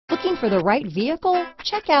Looking for the right vehicle?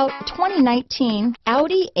 Check out 2019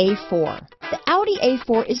 Audi A4. The Audi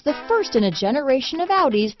A4 is the first in a generation of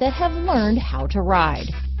Audis that have learned how to ride.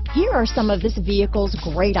 Here are some of this vehicle's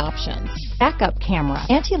great options: backup camera,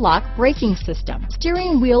 anti-lock braking system,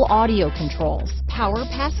 steering wheel audio controls, power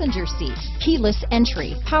passenger seat, keyless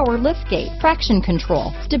entry, power liftgate, traction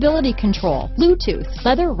control, stability control, Bluetooth,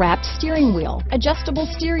 leather-wrapped steering wheel, adjustable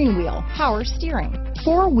steering wheel, power steering,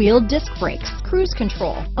 four-wheel disc brakes, cruise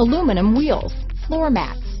control, aluminum wheels, floor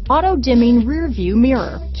mats, auto-dimming rear-view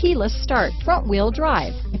mirror, keyless start, front-wheel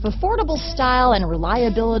drive. If affordable style and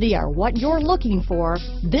reliability are what you're looking for,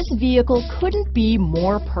 this vehicle couldn't be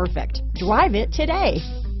more perfect. Drive it today.